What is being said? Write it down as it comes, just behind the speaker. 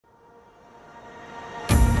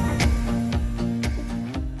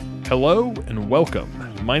Hello and welcome.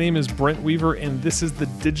 My name is Brent Weaver, and this is the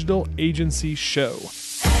Digital Agency Show,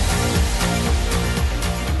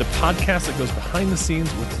 the podcast that goes behind the scenes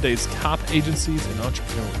with today's top agencies and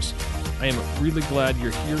entrepreneurs. I am really glad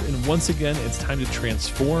you're here, and once again, it's time to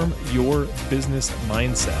transform your business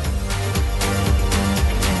mindset.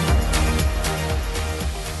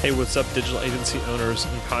 Hey, what's up, digital agency owners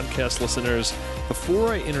and podcast listeners?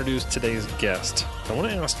 Before I introduce today's guest, I want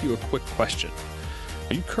to ask you a quick question.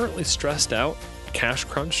 Are you currently stressed out, cash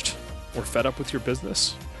crunched, or fed up with your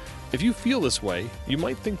business? If you feel this way, you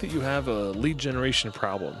might think that you have a lead generation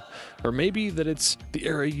problem, or maybe that it's the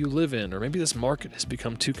area you live in, or maybe this market has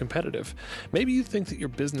become too competitive. Maybe you think that your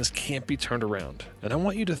business can't be turned around, and I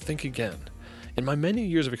want you to think again. In my many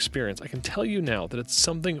years of experience, I can tell you now that it's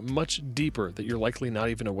something much deeper that you're likely not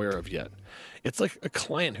even aware of yet. It's like a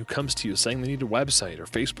client who comes to you saying they need a website or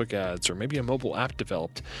Facebook ads or maybe a mobile app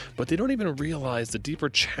developed, but they don't even realize the deeper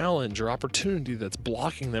challenge or opportunity that's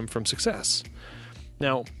blocking them from success.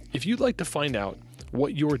 Now, if you'd like to find out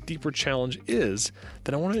what your deeper challenge is,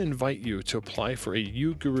 then I want to invite you to apply for a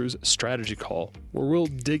UGurus strategy call where we'll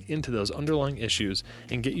dig into those underlying issues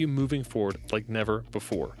and get you moving forward like never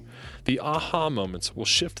before. The aha moments will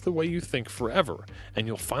shift the way you think forever, and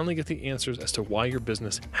you'll finally get the answers as to why your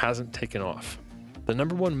business hasn't taken off. The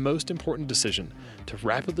number one most important decision to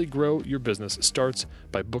rapidly grow your business starts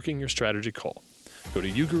by booking your strategy call. Go to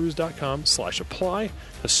ugurus.com/apply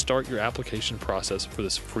to start your application process for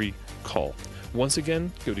this free call. Once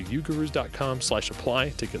again, go to ugurus.com/apply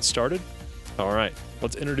to get started. All right,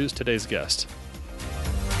 let's introduce today's guest.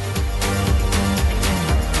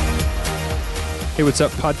 Hey, what's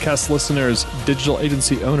up, podcast listeners, digital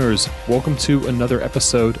agency owners? Welcome to another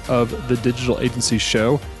episode of the Digital Agency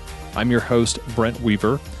Show. I'm your host, Brent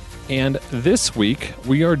Weaver, and this week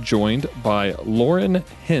we are joined by Lauren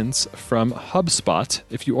Hintz from Hubspot.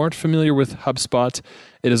 If you aren't familiar with Hubspot,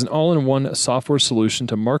 it is an all-in-one software solution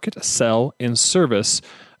to market, sell, and service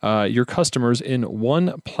your customers in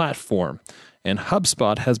one platform. And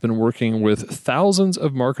HubSpot has been working with thousands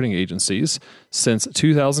of marketing agencies since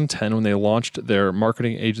 2010 when they launched their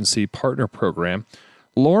marketing agency partner program.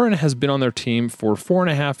 Lauren has been on their team for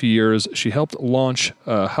 4.5 years. She helped launch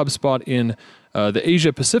HubSpot in the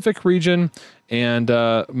Asia Pacific region. And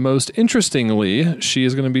most interestingly, she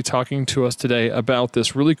is going to be talking to us today about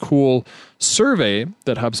this really cool survey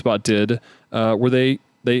that HubSpot did where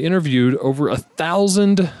they interviewed over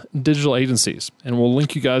 1,000 digital agencies, and we'll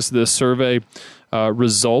link you guys to this survey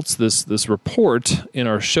results, this report in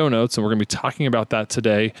our show notes, and we're going to be talking about that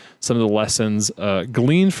today, some of the lessons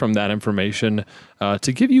gleaned from that information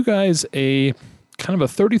to give you guys a kind of a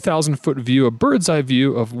 30,000-foot view, a bird's eye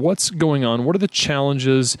view of what's going on, what are the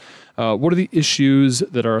challenges, what are the issues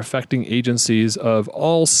that are affecting agencies of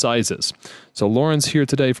all sizes. So Lauren's here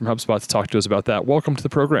today from HubSpot to talk to us about that. Welcome to the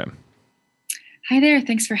program. Hi there.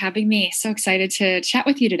 Thanks for having me. So excited to chat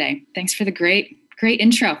with you today. Thanks for the great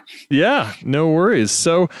intro. Yeah, no worries.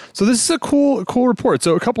 So this is a cool report.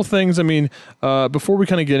 So a couple things. I mean, before we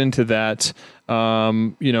kind of get into that,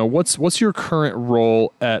 what's your current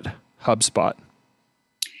role at HubSpot?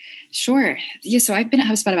 Sure. Yeah, so I've been at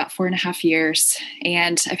HubSpot about 4.5 years,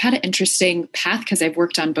 and I've had an interesting path because I've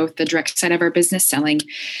worked on both the direct side of our business, selling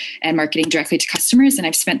and marketing directly to customers, and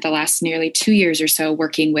I've spent the last nearly 2 years or so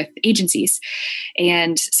working with agencies.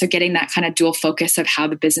 And so getting that kind of dual focus of how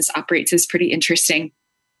the business operates is pretty interesting.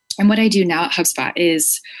 And what I do now at HubSpot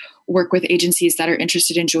is work with agencies that are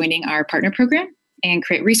interested in joining our partner program and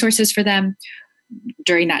create resources for them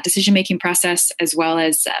during that decision-making process, as well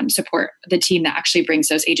as support the team that actually brings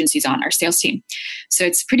those agencies on, our sales team. So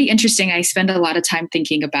it's pretty interesting. I spend a lot of time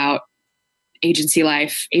thinking about agency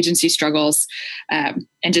life, agency struggles, and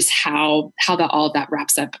just how all of that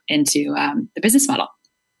wraps up into the business model.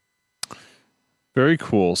 Very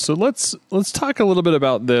cool. So let's talk a little bit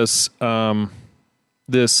about this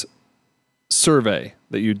this survey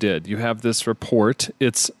that you did. You have this report.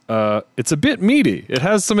 It's a bit meaty. It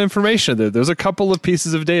has some information there. There's a couple of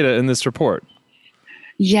pieces of data in this report.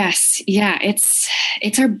 Yes. Yeah. It's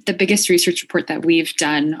the biggest research report that we've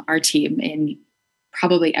done, our team, in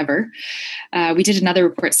probably ever. We did another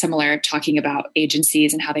report similar talking about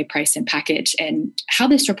agencies and how they price and package. And how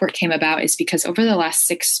this report came about is because over the last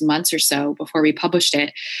 6 months or so before we published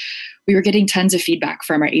it, we were getting tons of feedback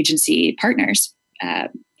from our agency partners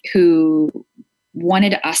who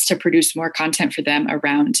wanted us to produce more content for them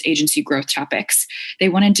around agency growth topics. They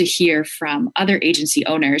wanted to hear from other agency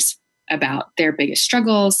owners about their biggest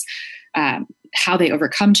struggles, how they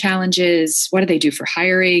overcome challenges, what do they do for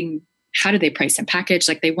hiring, how do they price and package?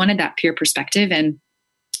 Like, they wanted that peer perspective. And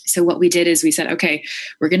So what we did is we said, okay,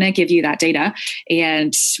 we're going to give you that data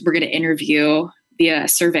and we're going to interview via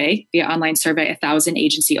online survey, 1,000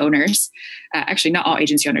 agency owners, actually not all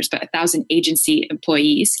agency owners, but 1,000 agency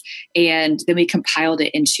employees. And then we compiled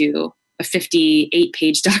it into a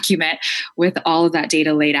 58-page document with all of that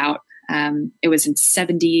data laid out. It was in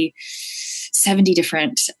 70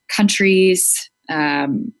 different countries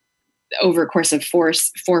over a course of four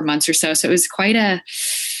months or so. So it was quite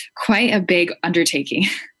a big undertaking.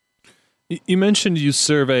 You mentioned you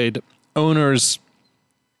surveyed owners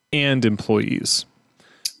and employees.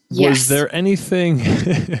 Yes. Was there anything?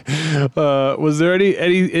 Was there any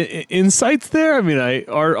insights there? I mean,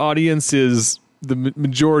 our audience is the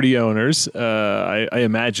majority owners. I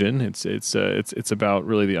imagine it's about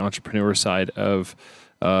really the entrepreneur side of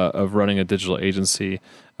running a digital agency.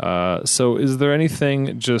 So, is there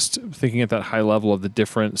anything, just thinking at that high level, of the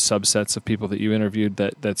different subsets of people that you interviewed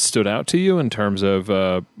that stood out to you in terms of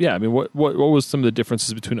what was some of the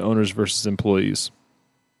differences between owners versus employees?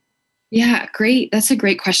 Yeah, great. That's a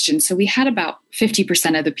great question. So we had about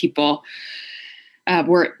 50% of the people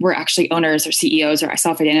were actually owners or CEOs, or I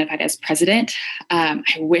self-identified as president. I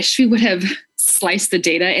wish we would have sliced the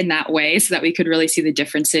data in that way so that we could really see the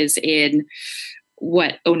differences in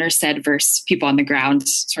what owners said versus people on the ground,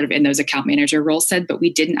 sort of in those account manager roles said, but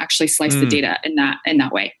we didn't actually slice the data in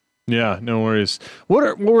that way. Yeah, no worries.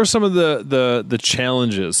 What were some of the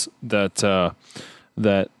challenges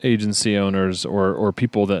that agency owners or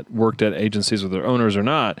people that worked at agencies, whether owners or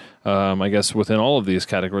not, I guess within all of these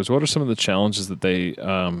categories, what are some of the challenges that they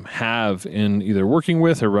have in either working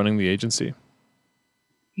with or running the agency?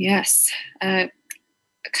 Yes.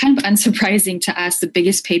 Kind of unsurprising to us, the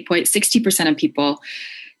biggest pain point, 60% of people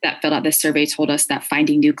that filled out this survey told us that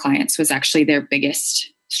finding new clients was actually their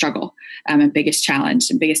biggest struggle and biggest challenge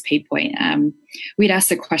and biggest pain point. We'd asked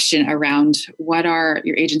the question around, what are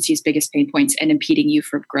your agency's biggest pain points and impeding you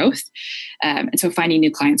from growth? And so finding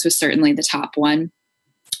new clients was certainly the top one.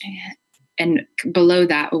 And below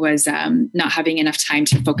that was not having enough time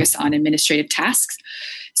to focus on administrative tasks.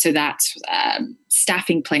 So that's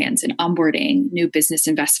staffing plans and onboarding, new business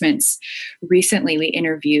investments. Recently, we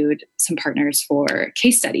interviewed some partners for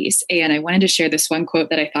case studies, and I wanted to share this one quote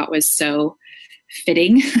that I thought was so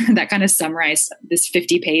fitting that kind of summarized this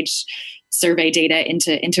 50-page survey data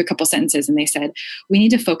into a couple sentences. And they said, we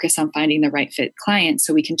need to focus on finding the right fit client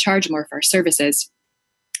so we can charge more for our services.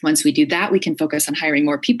 Once we do that, we can focus on hiring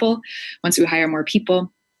more people. Once we hire more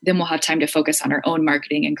people, then we'll have time to focus on our own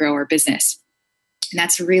marketing and grow our business. And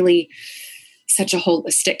that's really such a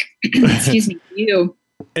holistic, view.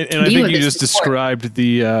 And I think you just described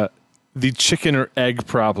the chicken or egg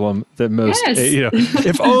problem that most,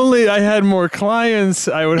 if only I had more clients,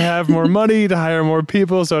 I would have more money to hire more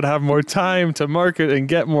people, so I'd have more time to market and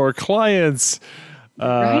get more clients.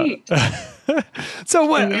 Right. So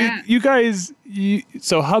what, you guys,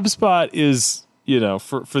 so HubSpot is,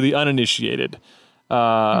 for the uninitiated,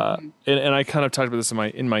 and I kind of talked about this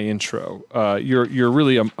in my intro. You're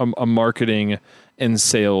really a marketing and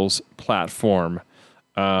sales platform.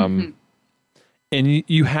 And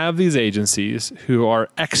you have these agencies who are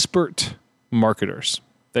expert marketers.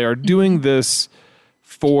 They are doing this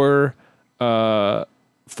for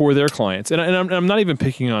their clients. And I'm not even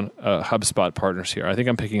picking on HubSpot partners here. I think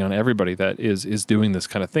I'm picking on everybody that is doing this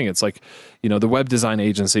kind of thing. It's like, the web design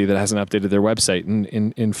agency that hasn't updated their website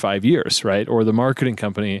in 5 years, right? Or the marketing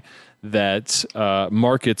company that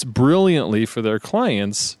markets brilliantly for their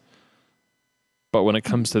clients, but when it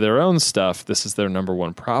comes to their own stuff, this is their number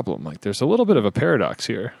one problem. Like, there's a little bit of a paradox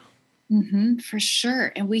here. For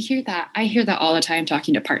sure. And we hear that. I hear that all the time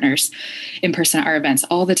talking to partners in person at our events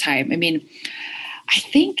all the time. I mean, I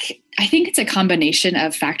think it's a combination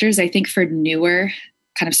of factors. I think for newer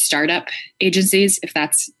kind of startup agencies, if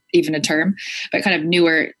that's even a term, but kind of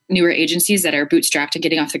newer agencies that are bootstrapped and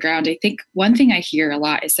getting off the ground, I think one thing I hear a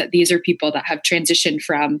lot is that these are people that have transitioned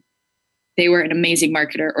from, they were an amazing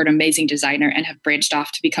marketer or an amazing designer and have branched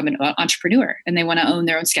off to become an entrepreneur, and they want to own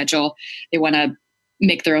their own schedule. They want to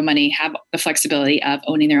make their own money, have the flexibility of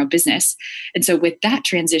owning their own business. And so with that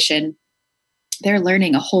transition, they're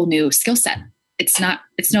learning a whole new skill set. It's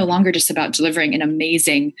no longer just about delivering an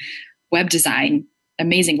amazing web design,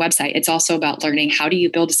 amazing website. It's also about learning, how do you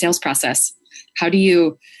build a sales process? How do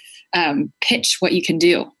you pitch what you can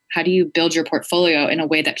do? How do you build your portfolio in a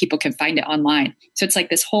way that people can find it online? So it's like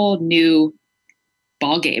this whole new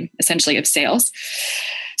ball game, essentially, of sales.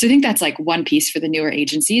 So I think that's like one piece for the newer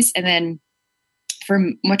agencies. And then for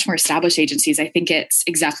much more established agencies, I think it's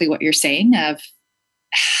exactly what you're saying of,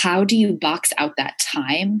 how do you box out that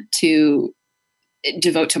time to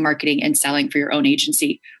devote to marketing and selling for your own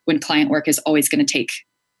agency when client work is always going to take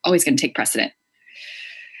always going to take precedent.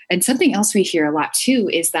 And something else we hear a lot too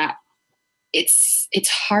is that it's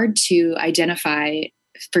hard to identify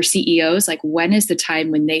for CEOs, like when is the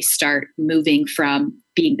time when they start moving from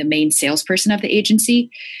being the main salesperson of the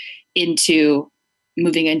agency into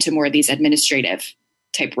moving into more of these administrative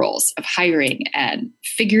type roles of hiring and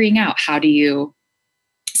figuring out how do you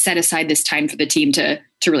set aside this time for the team to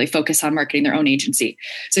really focus on marketing their own agency.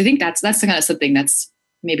 So I think that's the kind of something that's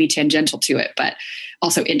maybe tangential to it, but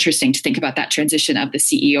also interesting to think about that transition of the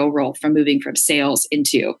CEO role from moving from sales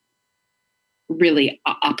into really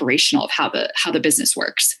operational of how the business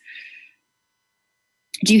works.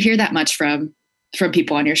 Do you hear that much from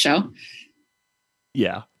people on your show?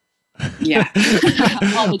 Yeah. Yeah.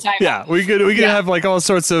 All the time. Yeah. We could have like all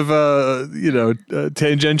sorts of,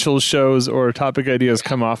 tangential shows or topic ideas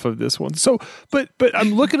come off of this one. So, but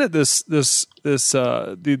I'm looking at these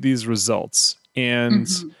results and,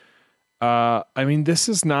 I mean, this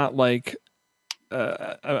is not like,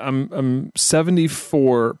 I'm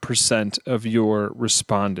 74% of your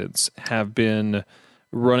respondents have been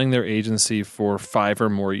running their agency for 5 or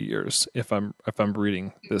more years, if I'm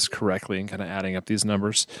reading this correctly and kind of adding up these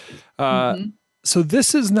numbers. So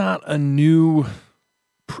this is not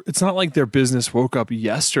it's not like their business woke up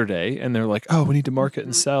yesterday and they're like, oh, we need to market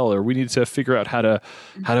and sell, or we need to figure out how to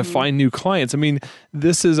find new clients. I mean,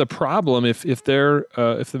 this is a problem if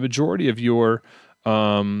the majority of your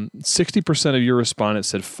 60% of your respondents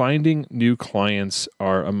said finding new clients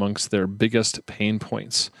are amongst their biggest pain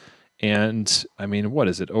points. And I mean, what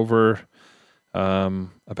is it? Over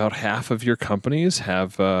about half of your companies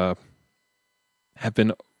have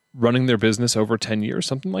been running their business over 10 years,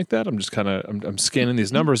 something like that. I'm just I'm scanning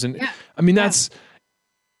these numbers, and I mean that's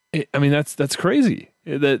crazy.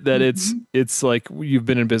 That it's like you've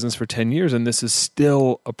been in business for 10 years, and this is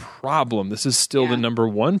still a problem. This is still the number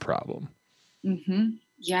one problem.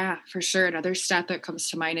 Yeah, for sure. Another stat that comes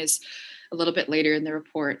to mind is a little bit later in the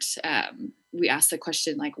report. We asked the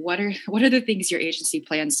question, like, what are the things your agency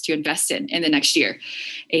plans to invest in the next year?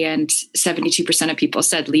 And 72% of people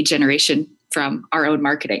said lead generation from our own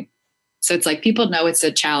marketing. So it's like people know it's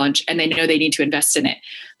a challenge and they know they need to invest in it,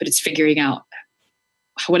 but it's figuring out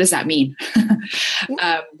what does that mean?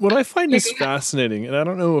 What I find is fascinating, and I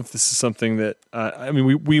don't know if this is something that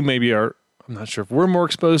we maybe are. I'm not sure if we're more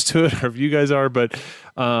exposed to it or if you guys are, but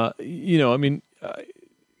for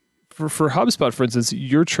HubSpot, for instance,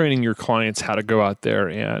 you're training your clients how to go out there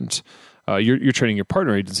and you're training your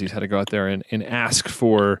partner agencies how to go out there and ask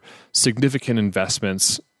for significant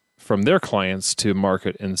investments from their clients to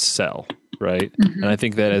market and sell, right? And I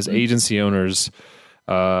think that as agency owners,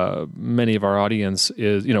 many of our audience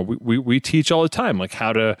is, we teach all the time, like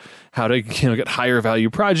how to get higher value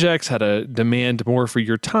projects, how to demand more for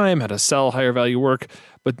your time, how to sell higher value work.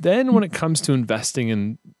 But then when it comes to investing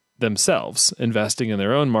in themselves, investing in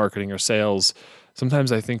their own marketing or sales,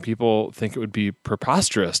 sometimes I think people think it would be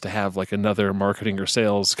preposterous to have like another marketing or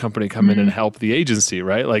sales company come in and help the agency,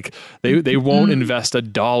 right? Like they won't invest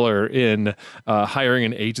 $1 in hiring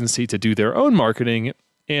an agency to do their own marketing.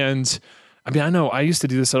 And I mean, I know I used to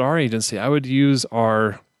do this at our agency. I would use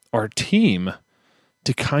our team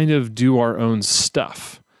to kind of do our own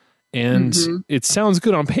stuff. And it sounds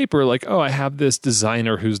good on paper, like, oh, I have this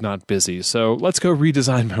designer who's not busy, so let's go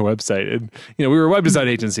redesign my website. And we were a web design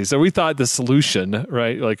agency, so we thought the solution,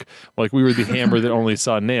 right? Like we were the hammer that only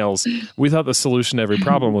saw nails. We thought the solution to every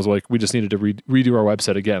problem was like we just needed to redo our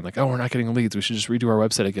website again. Like, oh, we're not getting leads, we should just redo our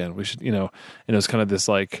website again. We should, and it was kind of this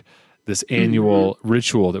like this annual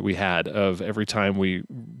ritual that we had of every time we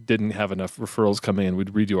didn't have enough referrals coming in,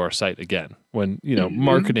 we'd redo our site again. When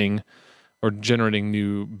marketing or generating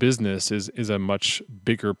new business is a much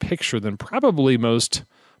bigger picture than probably most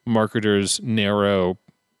marketers' narrow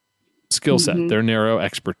skill set, their narrow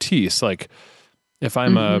expertise. Like if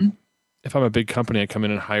I'm a big company, I come in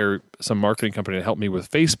and hire some marketing company to help me with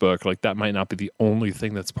Facebook, like that might not be the only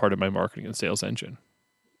thing that's part of my marketing and sales engine.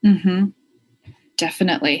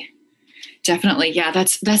 Definitely. Yeah.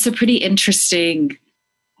 That's a pretty interesting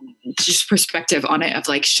just perspective on it of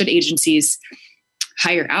like, should agencies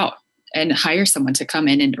hire out and hire someone to come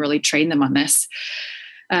in and really train them on this?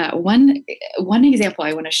 One example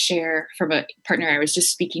I want to share from a partner I was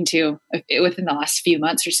just speaking to within the last few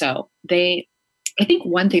months or so. I think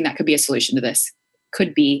one thing that could be a solution to this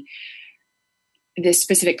could be this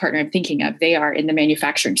specific partner I'm thinking of. They are in the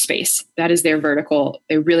manufacturing space. That is their vertical.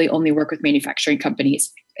 They really only work with manufacturing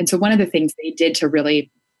companies. And so one of the things they did to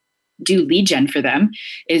really do lead gen for them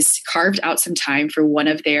is carved out some time for one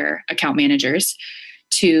of their account managers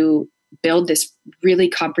to build this really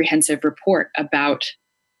comprehensive report about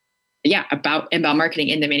about inbound marketing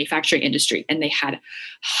in the manufacturing industry. And they had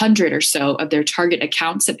 100 or so of their target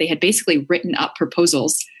accounts that they had basically written up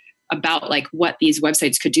proposals about like what these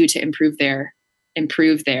websites could do to improve their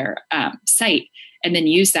site, and then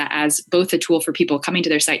use that as both a tool for people coming to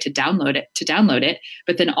their site to download it,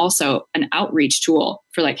 but then also an outreach tool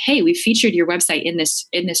for like, hey, we featured your website in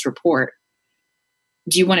this report.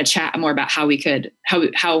 Do you want to chat more about how we could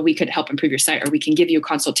help improve your site, or we can give you a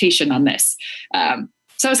consultation on this?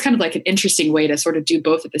 So it's kind of like an interesting way to sort of do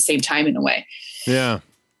both at the same time in a way. Yeah.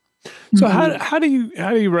 So how do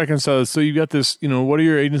you reconcile this? So you got this, what are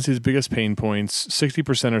your agency's biggest pain points?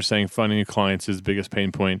 60% are saying finding new clients is the biggest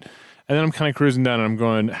pain point. And then I'm kind of cruising down and I'm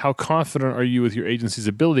going, how confident are you with your agency's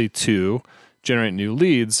ability to generate new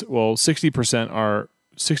leads? Well, 60%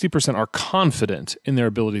 are confident in their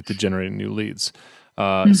ability to generate new leads.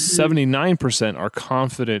 79% are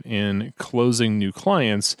confident in closing new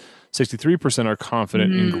clients. 63% are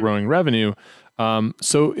confident in growing revenue.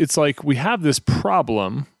 So it's like we have this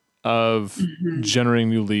problem of generating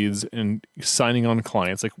new leads and signing on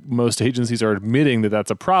clients. Like most agencies are admitting that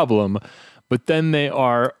that's a problem, but then they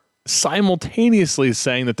are simultaneously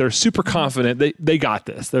saying that they're super confident they got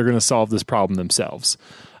this. They're going to solve this problem themselves.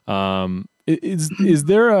 Is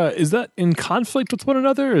that in conflict with one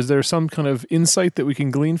another? Is there some kind of insight that we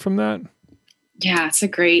can glean from that? Yeah, that's a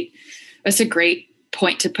great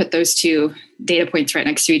point to put those two data points right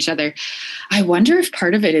next to each other. I wonder if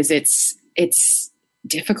part of it is it's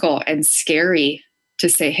difficult and scary to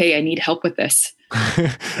say, hey, I need help with this.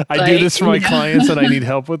 I do this for my clients and I need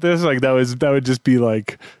help with this. Like that would just be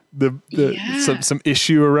like some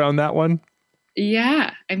issue around that one.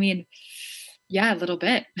 Yeah. I mean, yeah, a little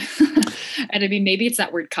bit. And I mean, maybe it's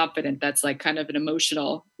that word confident. That's like kind of an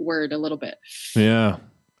emotional word a little bit. Yeah.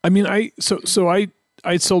 I mean, I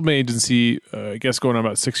sold my agency, I guess going on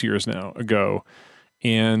about 6 years now ago.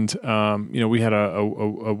 And, we had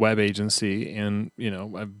a web agency and,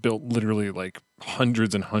 I've built literally like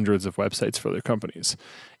hundreds and hundreds of websites for other companies.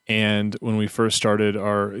 And when we first started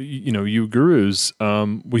our, You Gurus,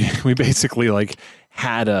 we basically like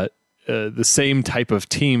had the same type of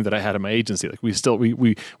team that I had in my agency. Like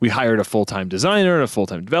we hired a full-time designer and a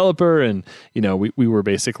full-time developer. And, we were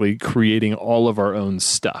basically creating all of our own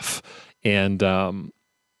stuff. And,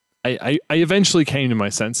 I eventually came to my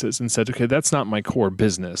senses and said, okay, that's not my core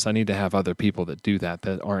business. I need to have other people that do that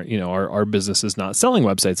aren't, our business is not selling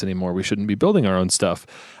websites anymore. We shouldn't be building our own stuff.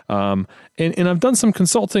 And I've done some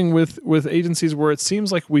consulting with agencies where it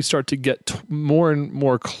seems like we start to get more and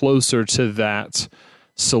more closer to that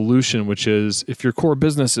solution, which is if your core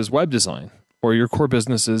business is web design or your core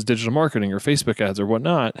business is digital marketing or Facebook ads or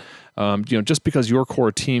whatnot, just because your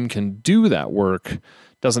core team can do that work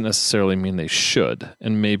doesn't necessarily mean they should.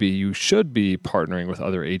 And maybe you should be partnering with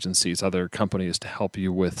other agencies, other companies to help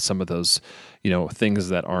you with some of those, things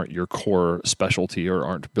that aren't your core specialty or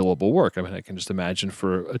aren't billable work. I mean, I can just imagine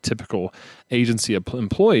for a typical agency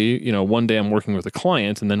employee, one day I'm working with a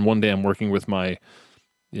client and then one day I'm working with my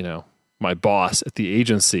boss at the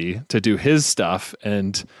agency to do his stuff.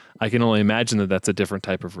 And I can only imagine that that's a different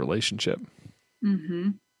type of relationship. Mm-hmm.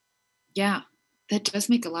 Yeah. That does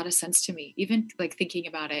make a lot of sense to me. Even like thinking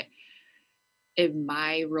about it in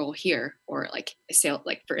my role here, or like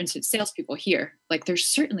for instance, salespeople here, like there's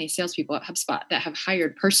certainly salespeople at HubSpot that have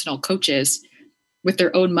hired personal coaches with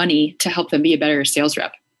their own money to help them be a better sales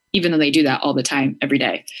rep, even though they do that all the time, every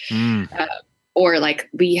day. Or like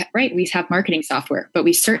we have marketing software, but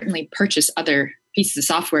we certainly purchase other pieces of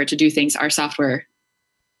software to do things our software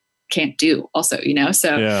can't do also,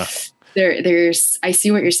 so yeah. There's, I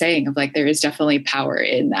see what you're saying of like, there is definitely power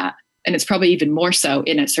in that. And it's probably even more so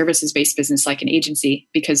in a services-based business like an agency,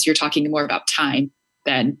 because you're talking more about time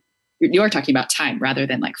than you're talking about time rather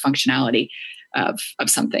than like functionality of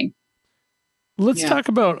something. Let's talk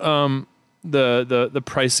about the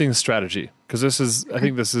pricing strategy, because I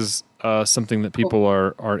think this is something that people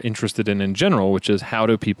are interested in general, which is how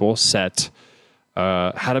do people set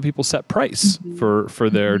price for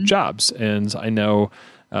their jobs? And I know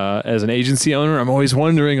as an agency owner, I'm always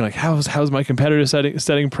wondering like, how's my competitor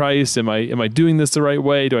setting price? Am I doing this the right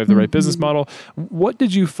way? Do I have the right business model? What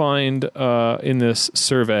did you find in this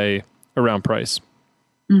survey around price?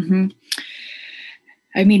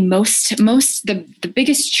 I mean, the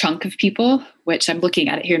biggest chunk of people, which I'm looking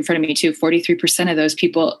at it here in front of me too, 43% of those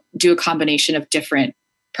people do a combination of different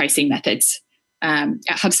pricing methods. At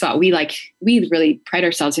HubSpot, we really pride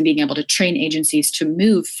ourselves in being able to train agencies to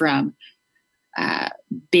move from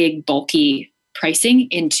big, bulky pricing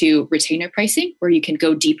into retainer pricing, where you can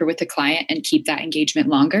go deeper with the client and keep that engagement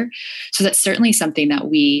longer. So that's certainly something that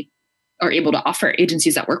we are able to offer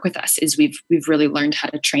agencies that work with us is we've really learned how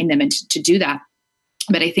to train them and to do that.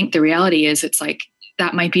 But I think the reality is it's like,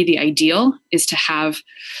 that might be the ideal, is to have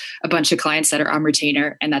a bunch of clients that are on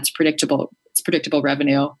retainer, and that's predictable. It's predictable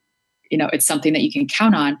revenue. It's something that you can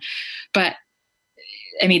count on. But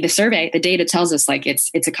I mean, the data tells us like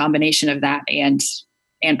it's a combination of that and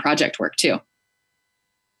project work too.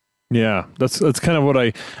 Yeah, that's kind of what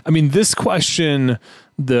I mean, this question,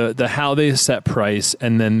 the how they set price,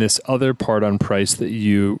 and then this other part on price that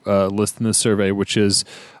you list in the survey, which is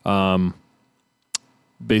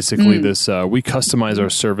basically this, we customize our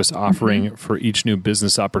service offering for each new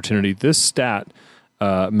business opportunity. This stat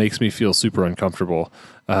makes me feel super uncomfortable.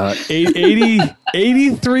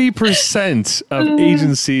 83% of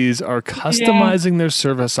agencies are customizing their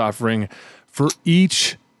service offering for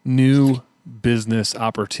each new business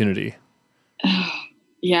opportunity.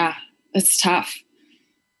 Yeah, it's tough.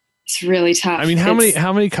 It's really tough. I mean, how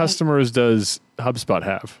many customers does HubSpot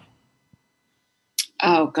have?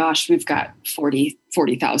 Oh gosh, we've got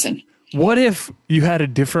 40,000. What if you had a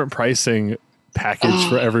different pricing package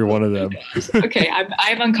for every one of them? Okay,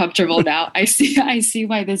 I'm uncomfortable now. I see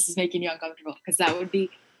why this is making you uncomfortable, because that would be,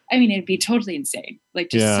 it'd be totally insane. Like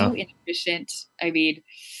so inefficient.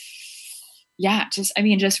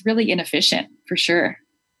 Just really inefficient for sure.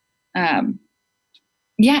 Do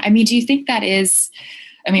you think that is,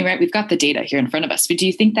 right, we've got the data here in front of us, but do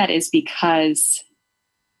you think that is because,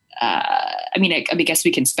 I guess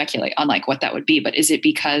we can speculate on like what that would be, but is it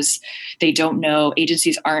because they don't know,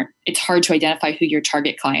 it's hard to identify who your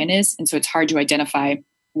target client is. And so it's hard to identify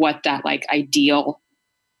what that like ideal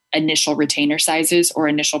initial retainer size is or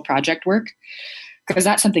initial project work. Because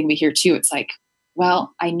that's something we hear too. It's like,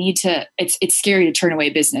 well, it's scary to turn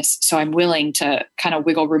away business. So I'm willing to kind of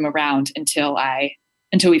wiggle room around until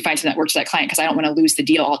we find something that works for that client, because I don't want to lose the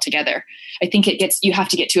deal altogether. I think you have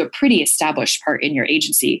to get to a pretty established part in your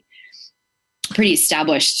agency, pretty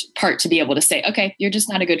established part to be able to say, okay, you're just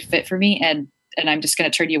not a good fit for me. And I'm just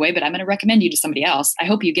going to turn you away, but I'm going to recommend you to somebody else. I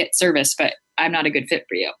hope you get service, but I'm not a good fit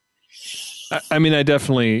for you. I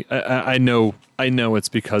know it's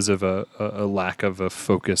because of a lack of a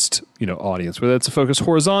focused, audience, whether it's a focused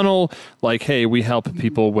horizontal, like, hey, we help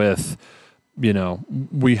people with,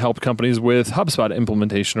 we help companies with HubSpot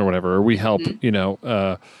implementation or whatever, or we help,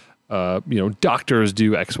 doctors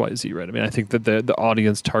do X, Y, Z, right? I think that the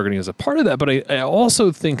audience targeting is a part of that, but I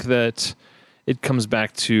also think that it comes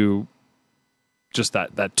back to just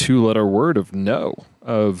that 2-letter word of no,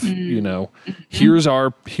 of, here's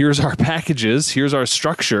our packages, here's our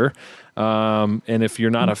structure. And if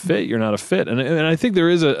you're not a fit, you're not a fit. And I think there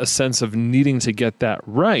is a sense of needing to get that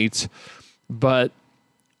right. But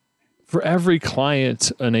for every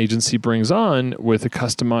client an agency brings on with a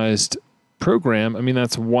customized program,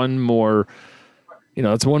 that's one more,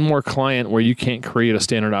 it's one more client where you can't create a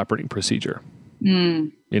standard operating procedure.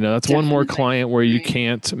 That's definitely one more client where you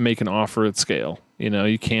can't make an offer at scale.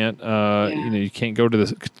 You can't, you can't go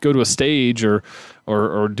to a stage or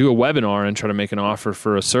do a webinar and try to make an offer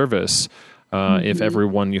for a service. If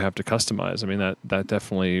everyone you have to customize, that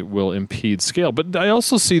definitely will impede scale. But I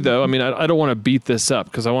also see, though, I don't want to beat this up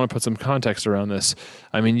because I want to put some context around this.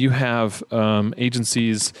 You have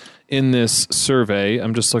agencies in this survey.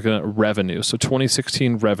 I'm just looking at revenue. So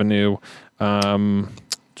 2016 revenue.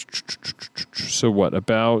 So what,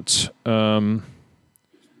 about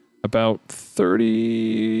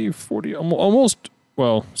 30, 40, almost,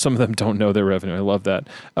 well, some of them don't know their revenue. I love that.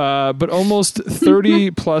 But almost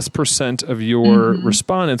 30+% of your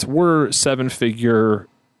respondents were 7-figure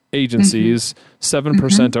agencies.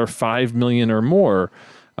 7% are 5 million or more.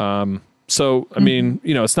 So,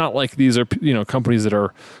 it's not like these are, companies that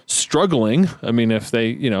are struggling. If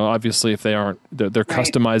they, obviously if they aren't, they're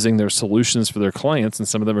customizing their solutions for their clients, and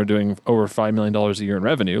some of them are doing over $5 million a year in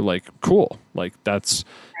revenue. Like, cool. Like that's,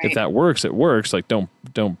 if that works, it works. Like, don't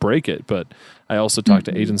break it. But I also talk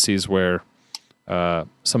to agencies where,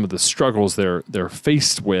 some of the struggles they're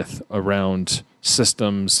faced with around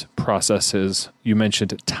systems, processes. You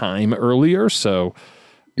mentioned time earlier. So,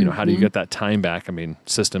 how do you get that time back?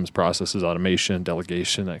 Systems, processes, automation,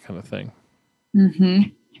 delegation, that kind of thing.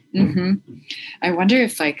 I wonder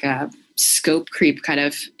if scope creep kind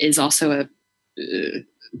of is also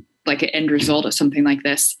like an end result of something like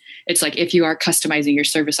this. It's like, if you are customizing your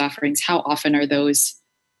service offerings, how often are those,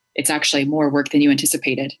 it's actually more work than you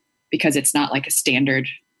anticipated because it's not like a standard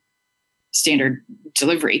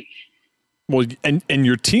delivery. Well, and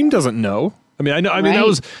your team doesn't know. I mean, I mean,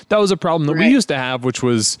 that was a problem that we used to have, which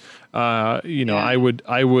was, I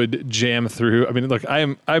would jam through. I mean, look,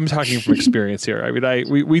 I'm talking from experience here. I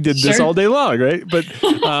mean, we did this all day long, right? But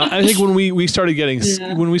I think when we started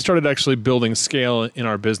when we started actually building scale in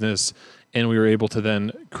our business, and we were able to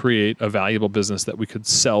then create a valuable business that we could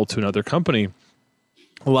sell to another company,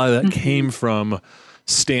 a lot of that came from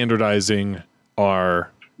standardizing our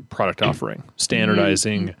product offering,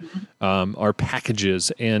 standardizing our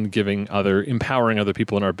packages, and empowering other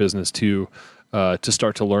people in our business to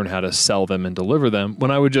start to learn how to sell them and deliver them.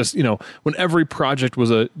 When I would just, when every project was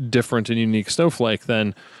a different and unique snowflake,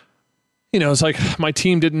 then, it's like my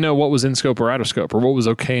team didn't know what was in scope or out of scope, or what was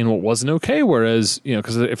okay and what wasn't okay. Whereas,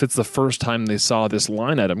 because if it's the first time they saw this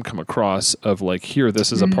line item come across of like, here,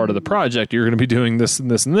 this is a part of the project, you're going to be doing this and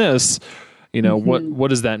this and this. What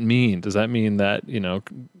does that mean? Does that mean that,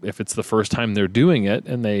 if it's the first time they're doing it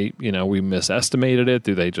and they, we misestimated it,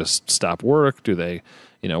 do they just stop work? Do they,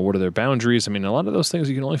 what are their boundaries? I mean, a lot of those things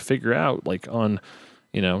you can only figure out like on,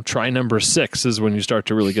 try number 6 is when you start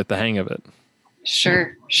to really get the hang of it.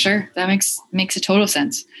 Sure. That makes a total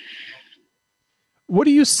sense. What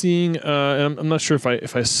are you seeing? And I'm not sure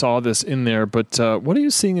if I saw this in there, but what are you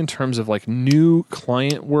seeing in terms of like new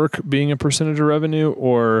client work being a percentage of revenue,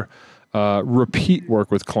 or repeat work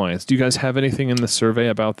with clients? Do you guys have anything in the survey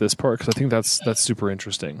about this part? Because I think that's super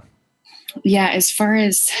interesting. Yeah, so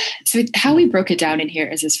how we broke it down in here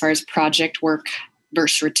is as far as project work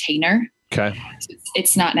versus retainer. Okay. So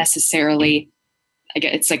it's not necessarily,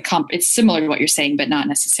 it's like it's similar to what you're saying, but not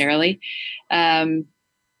necessarily. So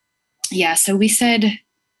we said,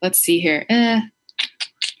 let's see here.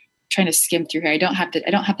 Trying to skim through here. I don't have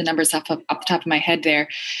the numbers off the top of my head there.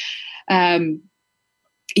 I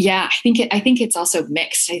think it's also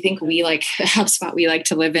mixed. I think we like HubSpot, we like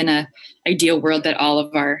to live in a ideal world that all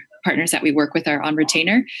of our partners that we work with are on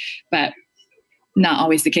retainer, but not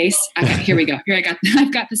always the case. Okay, here we go.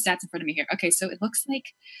 I've got the stats in front of me here. Okay. So it looks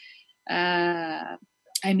like,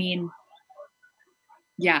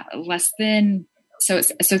 less than, so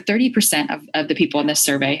 30% of the people in this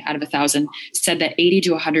survey out of 1,000 said that 80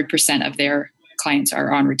 to 100% of their clients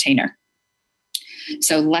are on retainer.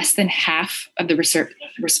 So less than half of the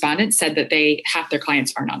respondents said that half their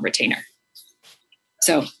clients aren't on retainer.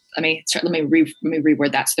 So let me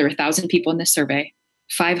reword that. So there were 1,000 people in this survey.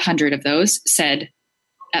 500 of those said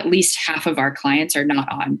at least half of our clients are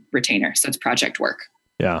not on retainer. So it's project work.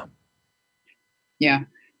 Yeah. Yeah.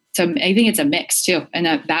 So I think it's a mix too. And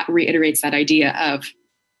that reiterates that idea of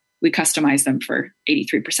we customize them for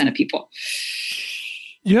 83% of people.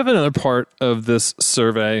 You have another part of this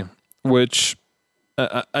survey, which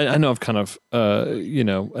I know I've kind of,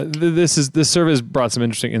 this survey has brought some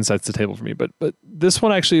interesting insights to the table for me, but this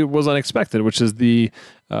one actually was unexpected, which is the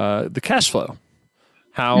cash flow.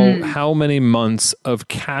 How many months of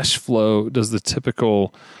cash flow does the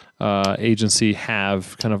typical agency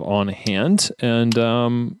have kind of on hand?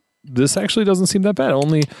 And this actually doesn't seem that bad.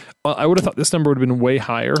 I would have thought this number would have been way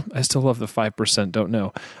higher. I still love the 5%, don't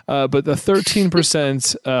know. But the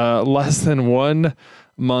 13% less than 1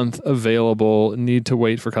 month available, need to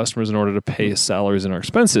wait for customers in order to pay salaries and our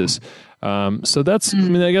expenses. So that's,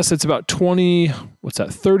 I guess it's about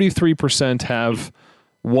 33% have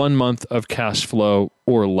 1 month of cash flow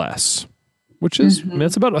or less, which is,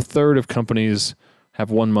 that's about a third of companies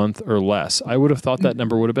have 1 month or less. I would have thought that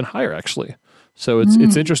number would have been higher actually. So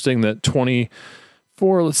it's interesting that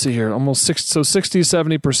 24, let's see here, almost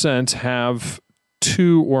 60-70% have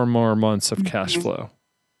 2 or more months of cash flow.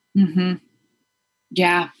 Mm-hmm.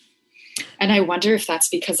 Yeah. And I wonder if that's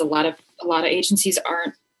because a lot of agencies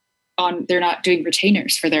they're not doing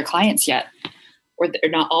retainers for their clients yet, or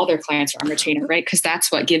not all their clients are on retainer, right? Because that's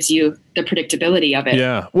what gives you the predictability of it.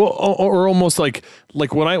 Yeah. Well, or almost like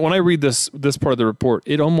when I read this part of the report,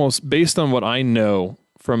 it almost, based on what I know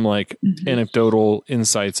from like anecdotal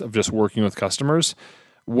insights of just working with customers,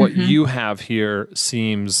 what you have here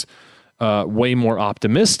seems way more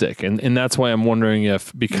optimistic. And that's why I'm wondering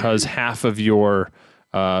if, because half of your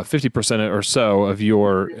 50% or so of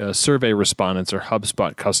your survey respondents are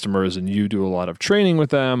HubSpot customers, and you do a lot of training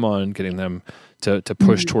with them on getting them to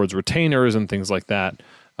push towards retainers and things like that.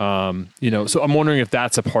 So I'm wondering if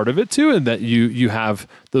that's a part of it too, and that you have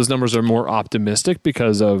those numbers are more optimistic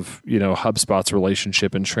because of, HubSpot's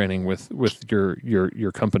relationship and training with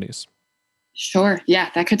your companies. Sure. Yeah,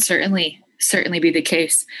 that could certainly be the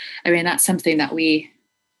case. I mean, that's something that we've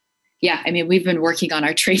been working on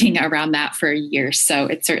our training around that for years. So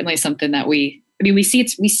it's certainly something that we see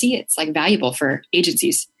it's like valuable for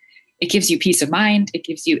agencies. It gives you peace of mind. It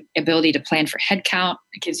gives you ability to plan for headcount.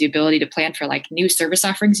 It gives you ability to plan for like new service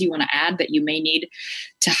offerings you want to add that you may need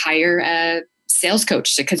to hire sales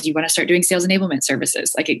coach because you want to start doing sales enablement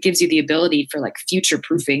services. Like it gives you the ability for like future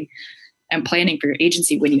proofing and planning for your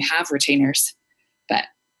agency when you have retainers. But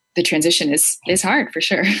the transition is hard for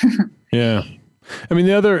sure. Yeah. I mean,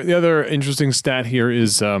 the other interesting stat here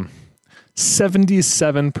is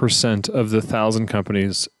 77% of the 1,000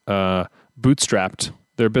 companies bootstrapped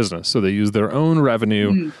their business. So they use their own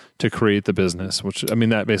revenue to create the business, which, I mean,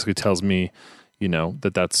 that basically tells me,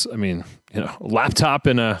 that's, I mean, a laptop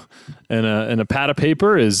and a pad of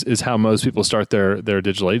paper is how most people start their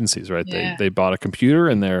digital agencies, right? Yeah. They bought a computer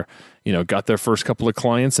and they're, got their first couple of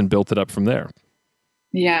clients and built it up from there.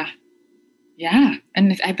 Yeah. Yeah.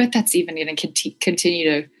 And I bet that's even going to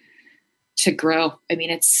continue to grow. I mean,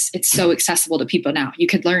 it's so accessible to people now. You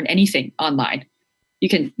could learn anything online. You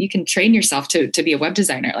can train yourself to be a web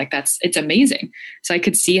designer. Like it's amazing. So I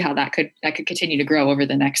could see how that could continue to grow over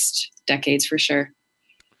the next decades for sure.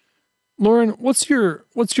 Lauren, what's your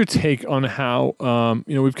take on how,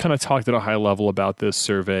 we've kind of talked at a high level about this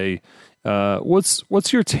survey.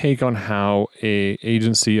 What's your take on how a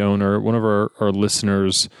agency owner, one of our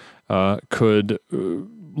listeners, could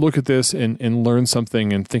look at this and learn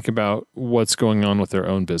something and think about what's going on with their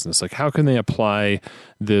own business? Like, how can they apply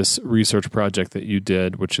this research project that you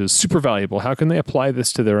did, which is super valuable? How can they apply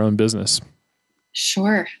this to their own business?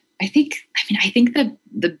 Sure. I think that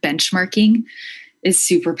the benchmarking is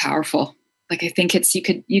super powerful. Like, I think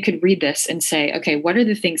you could read this and say, okay, what are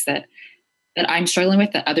the things that I'm struggling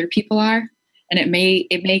with that other people are? And it may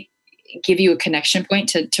give you a connection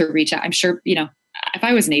point to reach out. I'm sure, if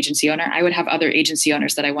I was an agency owner, I would have other agency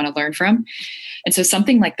owners that I want to learn from. And so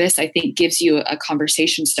something like this, I think, gives you a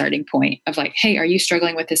conversation starting point of like, hey, are you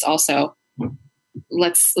struggling with this also?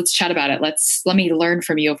 Let's chat about it. Let me learn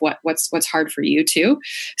from you of what's hard for you too.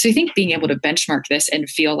 So I think being able to benchmark this and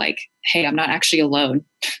feel like, hey, I'm not actually alone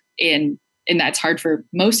in that. It's hard for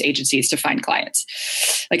most agencies to find clients.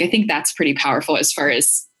 Like, I think that's pretty powerful as far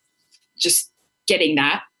as just getting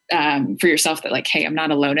that for yourself, that like, hey, I'm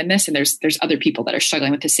not alone in this, and there's other people that are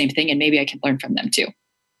struggling with the same thing, and maybe I can learn from them too.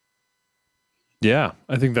 Yeah,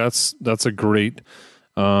 I think that's a great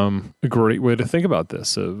way to think about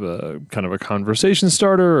this, of kind of a conversation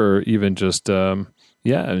starter, or even just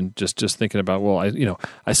and just thinking about, well,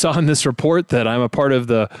 I saw in this report that I'm a part of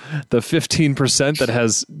the 15% that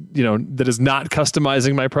has, that is not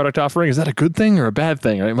customizing my product offering. Is that a good thing or a bad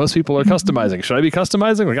thing? Right? Most people are customizing. Should I be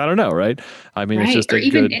customizing? Like, I don't know. Right. I mean, it's just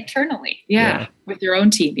even internally. Yeah. With your own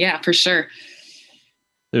team. Yeah, for sure.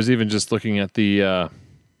 There's even just looking at the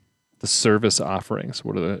service offerings.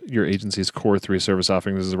 What are your agency's core 3 service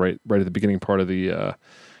offerings? This is right at the beginning part of the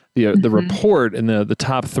report, and the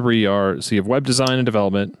top 3 are, so you have web design and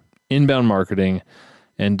development, inbound marketing,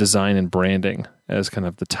 and design and branding as kind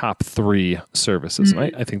of the top 3 services.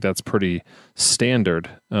 And I think that's pretty standard.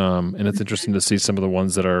 And it's interesting to see some of the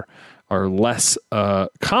ones that are less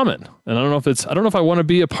common. And I don't know if I want to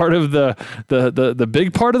be a part of the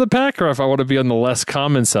big part of the pack, or if I want to be on the less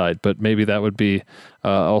common side. But maybe that would be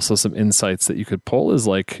also some insights that you could pull, is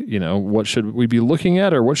like, what should we be looking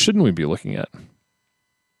at, or what shouldn't we be looking at?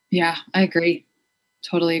 Yeah, I agree.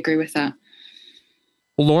 Totally agree with that.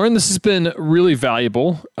 Well, Lauren, this has been really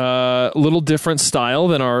valuable. A little different style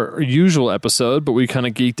than our usual episode, but we kind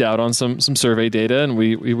of geeked out on some survey data, and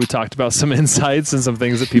we talked about some insights and some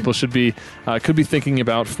things that people could be thinking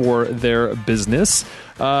about for their business.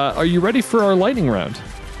 Are you ready for our lightning round?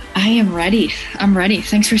 I am ready. I'm ready.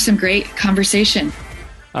 Thanks for some great conversation.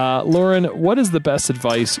 Lauren, what is the best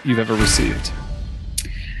advice you've ever received?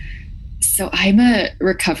 So I'm a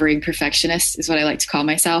recovering perfectionist, is what I like to call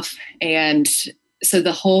myself. And so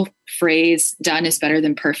the whole phrase, done is better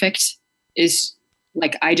than perfect, is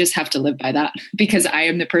like, I just have to live by that, because I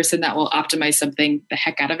am the person that will optimize something the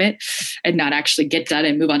heck out of it and not actually get done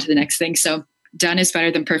and move on to the next thing. So done is better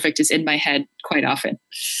than perfect is in my head quite often.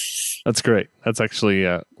 That's great. That's actually,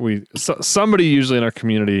 somebody usually in our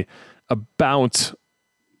community about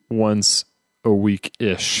once a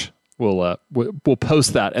week-ish we'll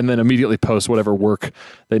post that, and then immediately post whatever work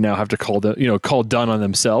they now have to call done on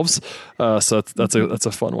themselves. So that's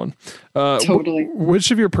a fun one. Totally. Which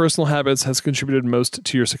of your personal habits has contributed most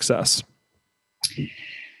to your success?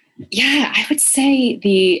 Yeah, I would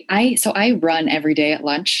say I run every day at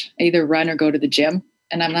lunch. I either run or go to the gym,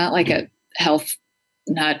 and I'm not like a health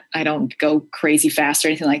nut. I don't go crazy fast or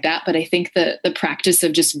anything like that. But I think the practice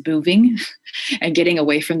of just moving and getting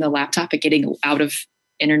away from the laptop and getting out of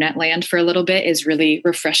internet land for a little bit is really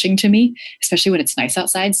refreshing to me, especially when it's nice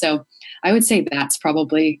outside. So I would say that's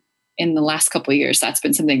probably, in the last couple of years, that's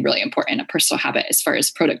been something really important, a personal habit as far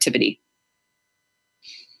as productivity.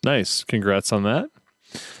 Nice. Congrats on that.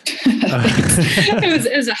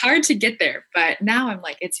 It was hard to get there, but now I'm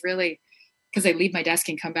like, it's really because I leave my desk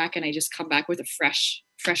and come back and I just come back with a fresh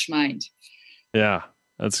mind. Yeah.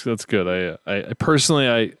 That's good. I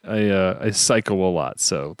personally I cycle a lot,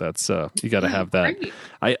 so that's you got to have that. Great.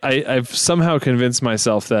 I've somehow convinced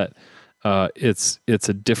myself that it's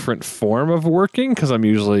a different form of working because I'm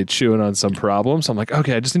usually chewing on some problem. So I'm like,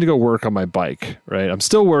 okay, I just need to go work on my bike, right? I'm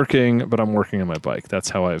still working, but I'm working on my bike.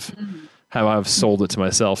 That's how I've sold it to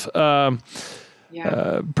myself. Probably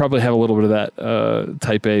have a little bit of that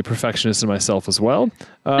type A perfectionist in myself as well.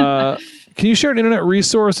 Can you share an internet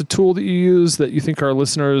resource, a tool that you use that you think our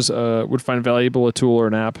listeners would find valuable, a tool or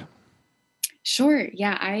an app? Sure.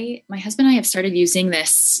 Yeah. My husband and I have started using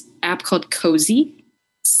this app called Cozy,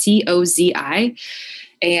 COZI,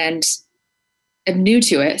 and I'm new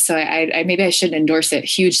to it. So I maybe I shouldn't endorse it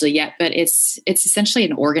hugely yet, but it's essentially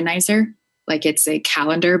an organizer. Like it's a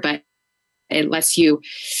calendar, but it lets you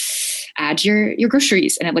add your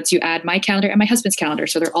groceries, and it lets you add my calendar and my husband's calendar.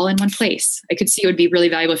 So they're all in one place. I could see it would be really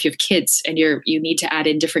valuable if you have kids and you need to add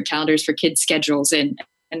in different calendars for kids' schedules and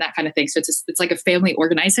that kind of thing. So it's like a family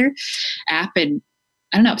organizer app. And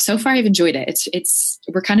I don't know, so far I've enjoyed it.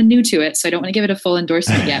 We're kind of new to it, so I don't want to give it a full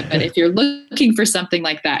endorsement yet, but if you're looking for something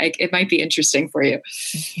like that, it might be interesting for you.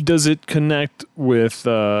 Does it connect with,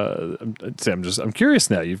 I'm curious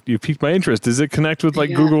now, you've piqued my interest. Does it connect with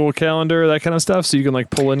Google Calendar, that kind of stuff? So you can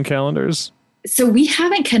pull in calendars? So we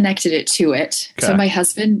haven't connected it to it. Okay. So my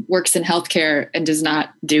husband works in healthcare and does not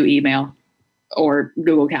do email or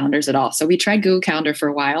Google Calendars at all. So we tried Google Calendar for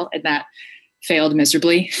a while and that failed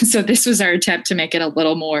miserably. So this was our attempt to make it a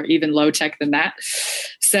little more even low tech than that.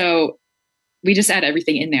 So we just add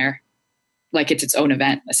everything in there like it's its own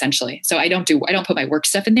event essentially. So I don't put my work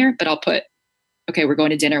stuff in there, but I'll put, okay, we're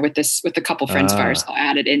going to dinner with a couple friends of ours. I'll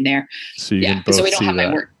add it in there. So you can both so we don't have that.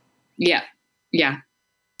 My work. Yeah. Yeah.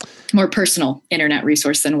 More personal internet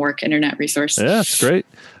resource than work internet resource. Yeah, that's great.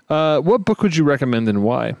 What book would you recommend and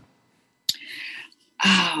why?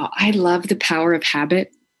 Oh, I love The Power of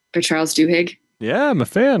Habit by Charles Duhigg. Yeah, I'm a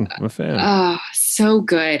fan. Oh, so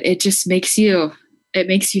good. It just makes you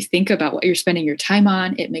think about what you're spending your time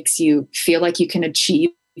on. It makes you feel like you can achieve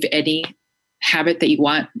any habit that you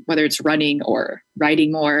want, whether it's running or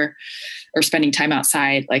writing more or spending time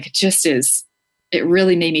outside. Like it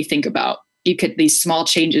really made me think about these small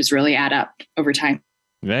changes really add up over time.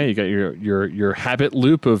 Yeah, you got your habit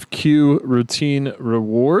loop of cue, routine,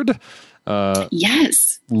 reward.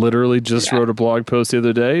 Yes. Literally just wrote a blog post the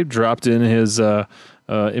other day, dropped in his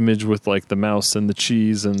image with the mouse and the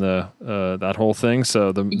cheese and the that whole thing.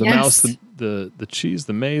 So the mouse, the cheese,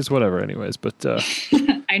 the maze, whatever. Anyways, but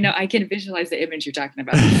I know I can visualize the image you're talking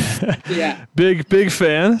about. Yeah, big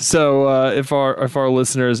fan. So if our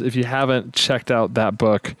listeners, if you haven't checked out that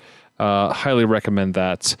book, highly recommend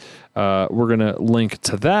that. We're going to link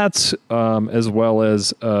to that as well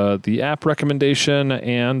as the app recommendation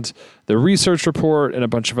and the research report and a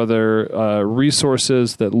bunch of other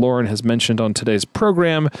resources that Lauren has mentioned on today's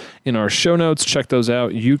program in our show notes. Check those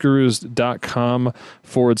out,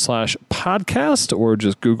 ugurus.com/podcast, or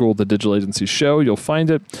just Google the Digital Agency Show. You'll find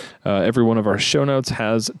it. Every one of our show notes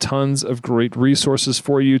has tons of great resources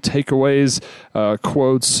for you, takeaways,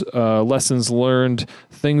 quotes, lessons learned,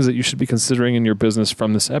 things that you should be considering in your business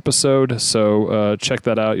from this episode. So check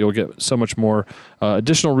that out. You'll get so much more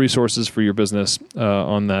additional resources for your business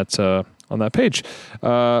on that page.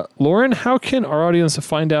 Lauren, how can our audience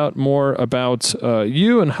find out more about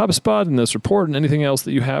you and HubSpot and this report and anything else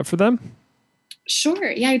that you have for them?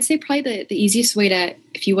 Sure. Yeah, I'd say probably the easiest way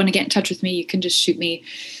if you want to get in touch with me, you can just shoot me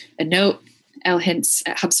a note, Hintz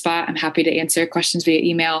at HubSpot. I'm happy to answer questions via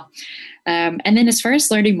email. And then as far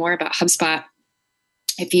as learning more about HubSpot,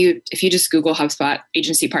 if you just Google HubSpot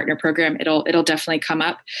Agency Partner Program, it'll definitely come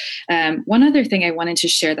up. One other thing I wanted to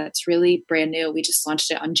share that's really brand new, we just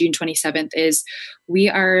launched it on June 27th, is we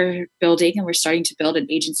are building and we're starting to build an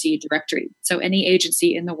agency directory. So any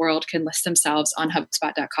agency in the world can list themselves on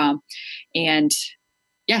HubSpot.com and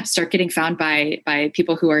start getting found by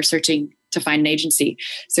people who are searching to find an agency.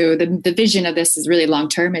 So the vision of this is really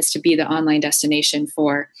long-term, is to be the online destination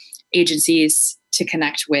for agencies to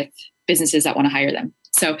connect with businesses that want to hire them.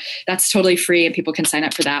 So that's totally free and people can sign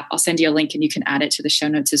up for that. I'll send you a link and you can add it to the show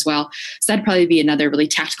notes as well. So that'd probably be another really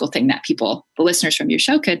tactical thing that the listeners from your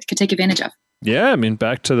show could take advantage of. Yeah. I mean,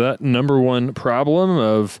 back to that number one problem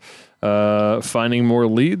of finding more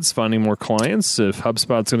leads, finding more clients. If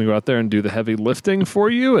HubSpot's going to go out there and do the heavy lifting for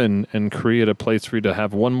you and create a place for you to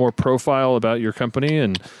have one more profile about your company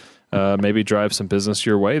and maybe drive some business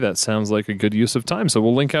your way. That sounds like a good use of time. So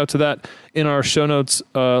we'll link out to that in our show notes,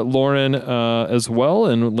 Lauren, as well,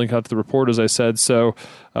 and we'll link out to the report, as I said. So,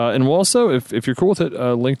 and we'll also, if you're cool with it,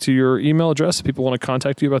 link to your email address if people want to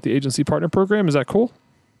contact you about the agency partner program. Is that cool?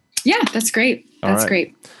 Yeah, that's great. That's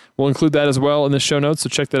great. We'll include that as well in the show notes, so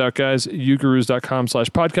check that out, guys,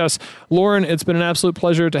 ugurus.com/podcast. Lauren, it's been an absolute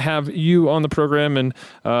pleasure to have you on the program, and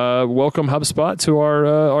welcome HubSpot to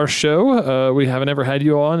our show. We haven't ever had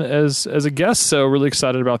you on as a guest, so really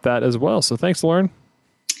excited about that as well. So thanks, Lauren.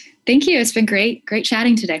 Thank you. It's been great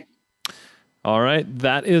chatting today. All right.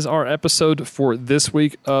 That is our episode for this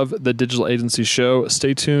week of the Digital Agency Show.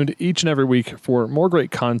 Stay tuned each and every week for more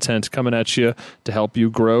great content coming at you to help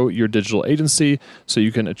you grow your digital agency so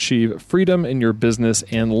you can achieve freedom in your business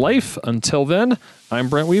and life. Until then, I'm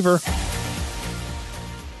Brent Weaver.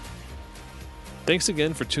 Thanks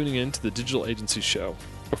again for tuning in to the Digital Agency Show.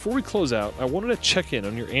 Before we close out, I wanted to check in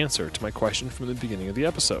on your answer to my question from the beginning of the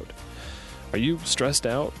episode. Are you stressed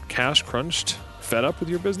out, cash crunched, fed up with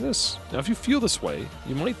your business? Now, if you feel this way,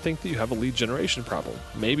 you might think that you have a lead generation problem.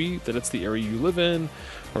 Maybe that it's the area you live in,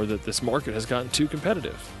 or that this market has gotten too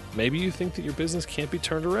competitive. Maybe you think that your business can't be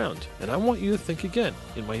turned around. And I want you to think again.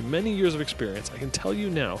 In my many years of experience, I can tell you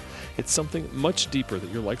now, it's something much deeper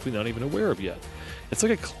that you're likely not even aware of yet. It's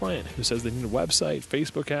like a client who says they need a website,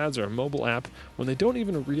 Facebook ads, or a mobile app when they don't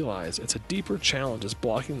even realize it's a deeper challenge is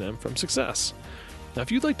blocking them from success. Now, if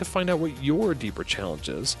you'd like to find out what your deeper challenge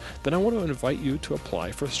is, then I want to invite you to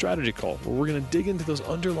apply for a strategy call where we're going to dig into those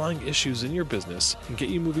underlying issues in your business and get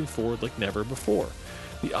you moving forward like never before.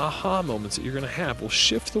 The aha moments that you're going to have will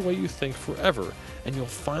shift the way you think forever, and you'll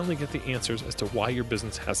finally get the answers as to why your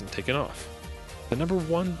business hasn't taken off. The number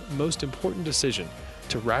one most important decision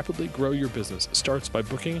to rapidly grow your business starts by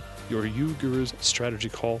booking your UGurus strategy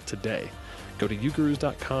call today. Go to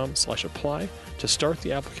ugurus.com/apply to start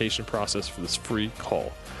the application process for this free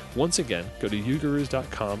call. Once again, go to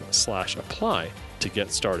ugurus.com/apply to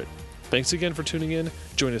get started. Thanks again for tuning in.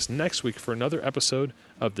 Join us next week for another episode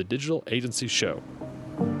of the Digital Agency Show.